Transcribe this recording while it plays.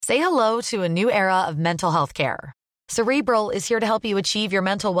Say hello to a new era of mental health care. Cerebral is here to help you achieve your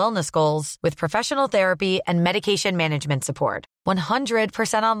mental wellness goals with professional therapy and medication management support.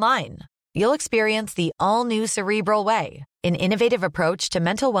 100% online. You'll experience the all-new Cerebral Way, an innovative approach to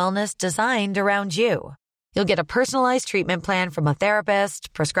mental wellness designed around you. You'll get a personalized treatment plan from a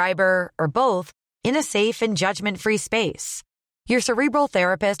therapist, prescriber, or both in a safe and judgment-free space. Your Cerebral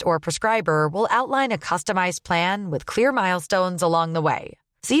therapist or prescriber will outline a customized plan with clear milestones along the way,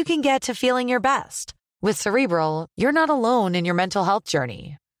 so you can get to feeling your best. With Cerebral, you're not alone in your mental health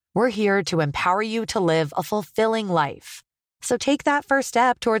journey. We're here to empower you to live a fulfilling life. So take that first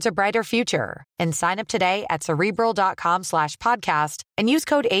step towards a brighter future and sign up today at Cerebral.com/podcast and use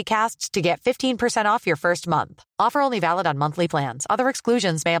code ACAST to get 15% off your first month. Offer only valid on monthly plans. Other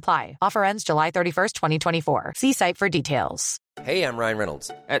exclusions may apply. Offer ends July 31st, 2024. See site for details. Hey, I'm Ryan Reynolds.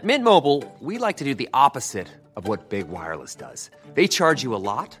 At Mint Mobile, we like to do the opposite of what Big Wireless does. They charge you a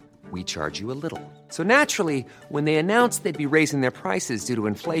lot. We charge you a little. So naturally, when they announced they'd be raising their prices due to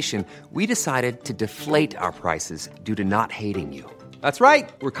inflation, we decided to deflate our prices due to not hating you. That's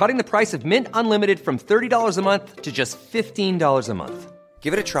right. We're cutting the price of Mint Unlimited from $30 a month to just $15 a month.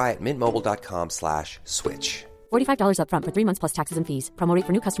 Give it a try at mintmobile.com/switch. $45 up front for 3 months plus taxes and fees. Promo rate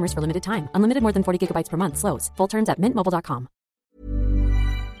for new customers for limited time. Unlimited more than 40 gigabytes per month. Slows full terms at mintmobile.com.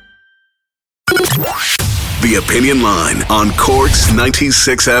 The Opinion Line on Cork's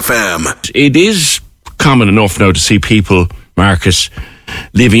 96 FM. It is common enough now to see people, Marcus,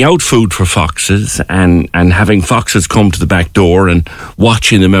 leaving out food for foxes and having foxes come to the back door and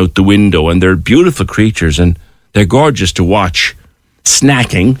watching them out the window. And they're beautiful creatures and they're gorgeous to watch,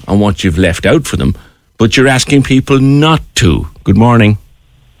 snacking on what you've left out for them. But you're asking people not to. Good morning.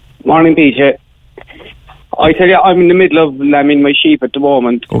 Morning, PJ. I tell you, I'm in the middle of lambing my sheep at the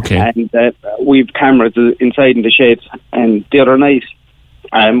moment. Okay. And we've cameras inside in the shed. And the other night,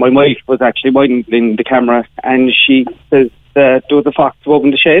 my wife was actually minding the camera, and she says there was a fox above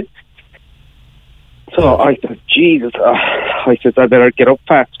in the shed. So I said, Jesus, I said, I better get up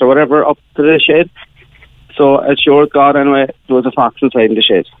fast or whatever, up to the shed. So as sure as God, anyway, there was a fox inside in the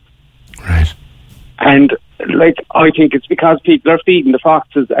shed. Right. And, I think it's because people are feeding the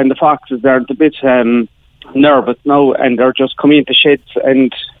foxes, and the foxes aren't a bit nervous now, and they're just coming into sheds,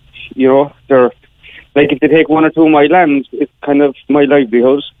 and they're if they take one or two of my lambs, it's kind of my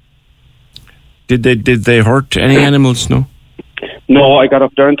livelihood. Did they hurt any animals? No, I got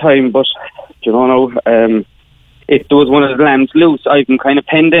up there in time, but if there was one of the lambs loose, I can kind of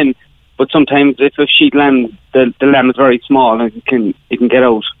penned in. But sometimes if a sheep lamb, the lamb is very small and it can get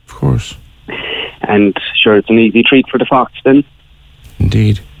out. Of course. And sure, it's an easy treat for the fox then.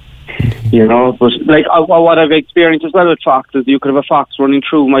 Indeed. But what I've experienced as well with foxes, you could have a fox running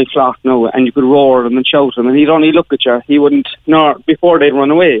through my flock now, and you could roar at him and shout at him, and he'd only look at you. He wouldn't, before they'd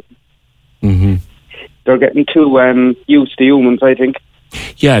run away. Mm-hmm. They're getting too used to humans, I think.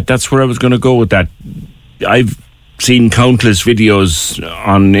 Yeah, that's where I was going to go with that. I've seen countless videos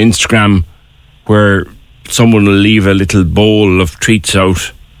on Instagram where someone will leave a little bowl of treats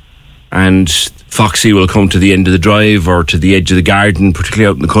out, and Foxy will come to the end of the drive or to the edge of the garden, particularly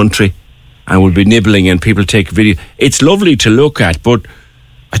out in the country, and will be nibbling, and people take a video. It's lovely to look at, but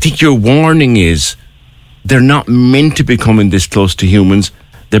I think your warning is they're not meant to be coming this close to humans.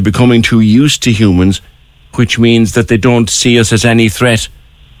 They're becoming too used to humans, which means that they don't see us as any threat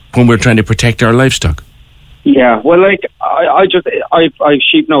when we're trying to protect our livestock. Yeah, well, I've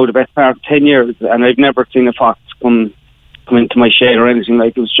sheep now the best part of 10 years, and I've never seen a fox come into my shed or anything.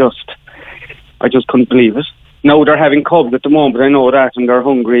 It was just, I just couldn't believe it. Now they're having cubs at the moment, I know that, and they're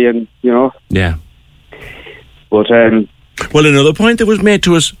hungry, and Yeah. But well, another point that was made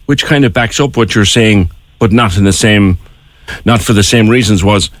to us, which kind of backs up what you're saying, but not for the same reasons,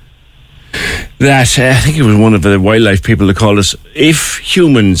 was that I think it was one of the wildlife people that called us. If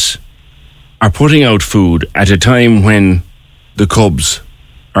humans are putting out food at a time when the cubs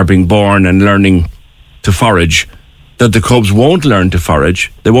are being born and learning to forage, that the cubs won't learn to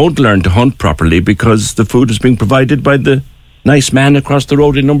forage, they won't learn to hunt properly because the food is being provided by the nice man across the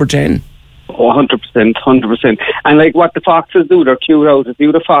road in number 10. Oh, 100%. And what the foxes do, they're cute out. If you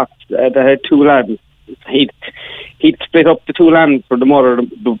had a fox that had two lambs, he'd split up the two lambs for the mother.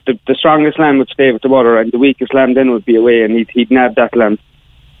 The strongest lamb would stay with the mother, and the weakest lamb then would be away, and he'd nab that lamb.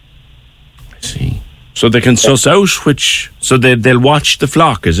 I see. So they can suss out so they'll watch the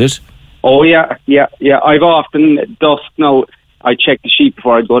flock, is it? Oh, yeah. I've often, dusk now, I check the sheep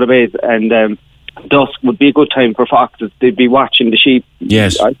before I go to bed, and dusk would be a good time for foxes. They'd be watching the sheep.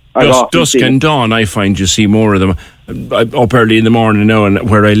 Yes, dusk and dawn, I find you see more of them. I'm up early in the morning now, and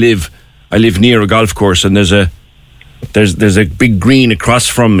where I live near a golf course, and there's a there's a big green across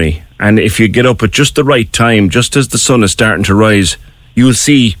from me, and if you get up at just the right time, just as the sun is starting to rise, you'll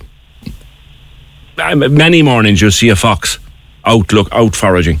see many mornings you'll see a fox out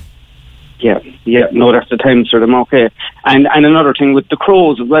foraging. Yeah, no, that's the time for them. Okay, and another thing with the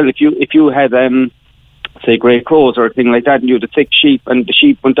crows as well. If you had say grey crows or a thing like that, and you had a thick sheep, and the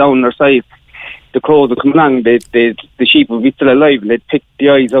sheep went down their side, the crows would come along. The sheep would be still alive, and they'd pick the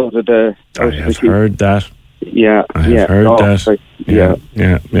eyes out of the. I have heard that. Yeah, I have heard that. Like,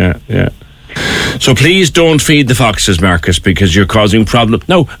 yeah. So please don't feed the foxes, Marcus, because you're causing problem.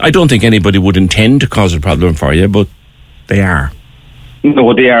 No, I don't think anybody would intend to cause a problem for you, but they are.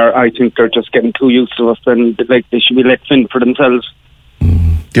 No, they are. I think they're just getting too used to us, and like they should be let fend for themselves.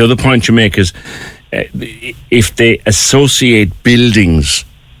 The other point you make is if they associate buildings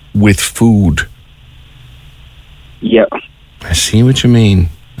with food. Yeah. I see what you mean.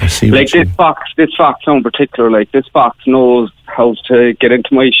 Like this fox in particular, like this fox knows how to get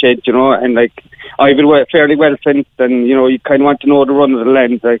into my shed, you know, and like I've been fairly well fenced, and you know, you kind of want to know the run of the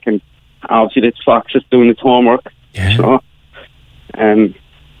land. Like, and obviously this fox is doing its homework, you know.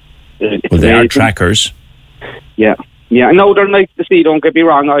 Well, they are trackers. Yeah. No, they're nice to see. Don't get me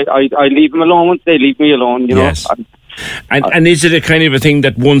wrong. I leave them alone once they leave me alone. You know. And is it a kind of a thing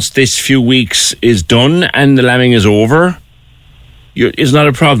that once this few weeks is done and the lambing is over, it's not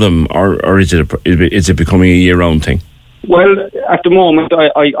a problem, or is it becoming a year-round thing? Well, at the moment,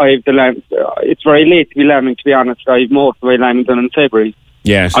 I have the lamb. It's very late to be lambing, to be honest. I have most of my lambing done in February.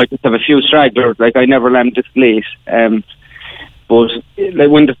 Yes. I just have a few stragglers. Like, I never lamb this late. But like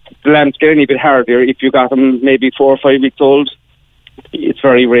when the lambs get any bit harder, if you got them maybe 4 or 5 weeks old, it's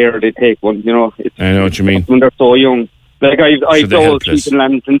very rare they take one, you know. I know what you mean. When they're so young. Like, I've told keeping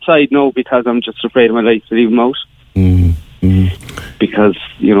lambs inside now because I'm just afraid of my life to leave them out. Because,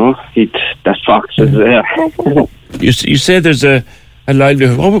 you know, that fox is there. You say there's a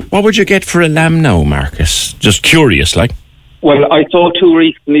livelihood. What would you get for a lamb now, Marcus? Just curious, like. Well, I saw 2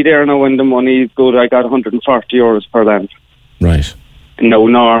 recently there now, and the money is good. I got €140 per lamb. Right. No,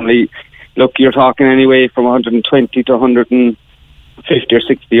 normally, look, you're talking anyway from 120 to 150 or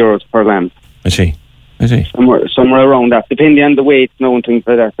 60 euros per lamb. I see. Somewhere around that, depending on the weight, and things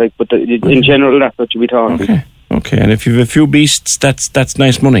like that. Like, but in general, that's what you'll be talking. Okay, and if you have a few beasts, that's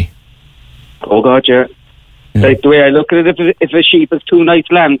nice money. Oh God, yeah. Like the way I look at it, if a sheep has 2 nice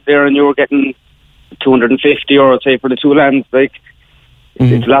lambs there, and you're getting €250, say, for the 2 lambs, like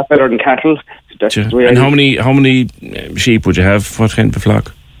it's a lot better than cattle. That's the way. And how many sheep would you have? What kind of a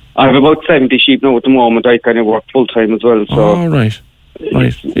flock? I have about 70 sheep now at the moment. I kind of work full time as well. So. Oh, right.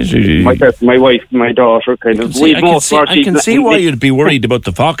 Myself, my wife, my daughter, kind of. I can see why you'd be worried about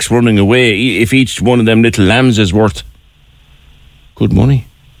the fox running away if each one of them little lambs is worth good money.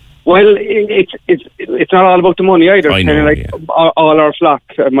 Well, it's not all about the money either. I know, all our flock,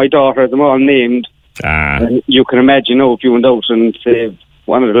 my daughter has them all named. And you can imagine, if you went out and say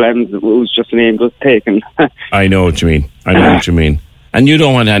one of the lambs whose just name was taken. I know what you mean. And you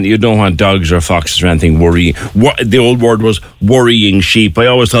don't want dogs or foxes or anything worrying. The old word was worrying sheep. I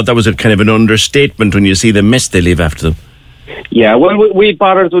always thought that was a kind of an understatement when you see the mess they leave after them. Yeah, well, we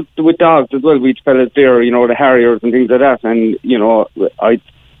bothered with dogs as well. We'd fellas there, you know, the harriers and things like that. And, you know,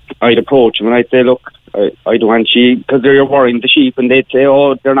 I'd approach them and I'd say, look, I don't want sheep, because they're worrying the sheep, and they'd say,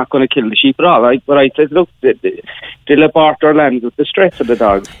 oh, they're not going to kill the sheep at all. But I said, look, they'll abort their lambs with the stress of the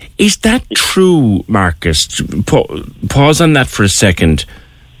dogs. Is that true, Marcus? Pause on that for a second.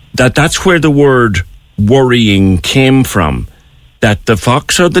 That's where the word worrying came from. That the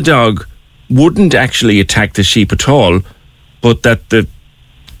fox or the dog wouldn't actually attack the sheep at all, but that the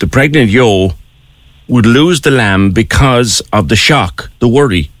pregnant ewe would lose the lamb because of the shock, the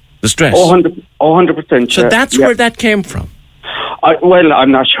worry, the stress. 100%. So that's where that came from.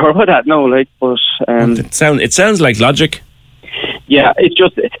 I'm not sure about that, no, like, but... it sounds like logic. Yeah, it's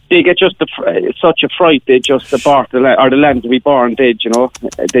just, they get just such a fright, they just abort the lamb to be born dead, you know.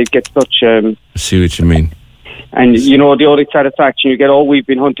 They get such... I see what you mean. And, you know, the only satisfaction you get, we've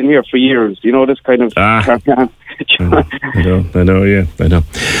been hunting here for years, you know, this kind of... I know.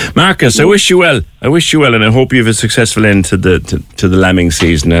 Marcus, I wish you well, and I hope you have a successful end to the lambing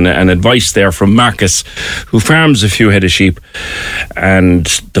season. And advice there from Marcus, who farms a few head of sheep, and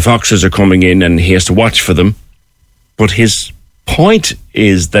the foxes are coming in and he has to watch for them. But his point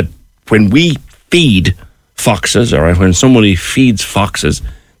is that when we feed foxes, or when somebody feeds foxes,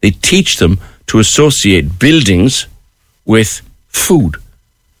 they teach them to associate buildings with food.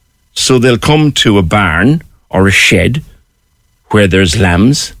 So they'll come to a barn or a shed where there's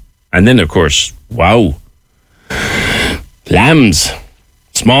lambs, and then, of course, wow, lambs,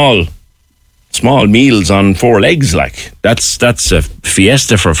 small, small meals on 4 legs. Like that's a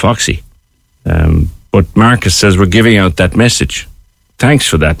fiesta for Foxy. But Marcus says we're giving out that message. Thanks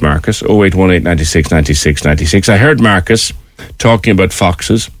for that, Marcus. 0818 96 96 96. I heard Marcus talking about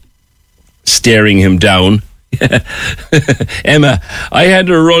foxes staring him down. Emma, I had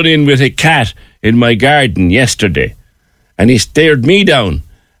a run-in with a cat in my garden yesterday, and he stared me down,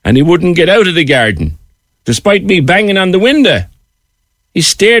 and he wouldn't get out of the garden, despite me banging on the window. He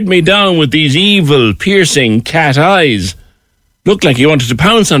stared me down with these evil, piercing cat eyes. Looked like he wanted to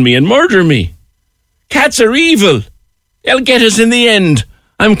pounce on me and murder me. Cats are evil. They'll get us in the end.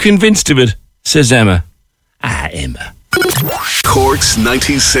 I'm convinced of it, says Emma. Emma. Cork's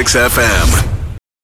 96 FM.